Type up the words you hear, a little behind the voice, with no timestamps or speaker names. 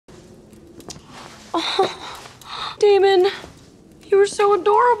Oh, Damon, you were so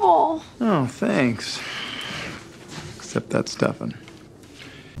adorable. Oh, thanks. Except that's Stefan.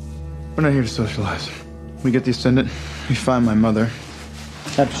 We're not here to socialize. We get the ascendant, we find my mother.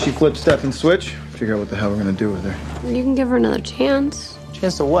 After she flips Stefan's switch, figure out what the hell we're gonna do with her. You can give her another chance.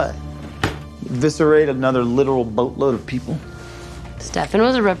 Chance to what? Eviscerate another literal boatload of people? Stefan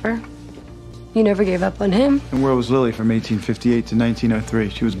was a ripper. You never gave up on him. And where was Lily from 1858 to 1903?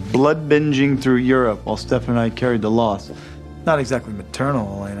 She was blood binging through Europe while Stefan and I carried the loss. Not exactly maternal,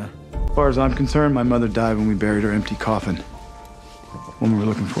 Elena. As far as I'm concerned, my mother died when we buried her empty coffin. What we were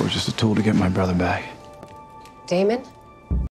looking for was just a tool to get my brother back. Damon?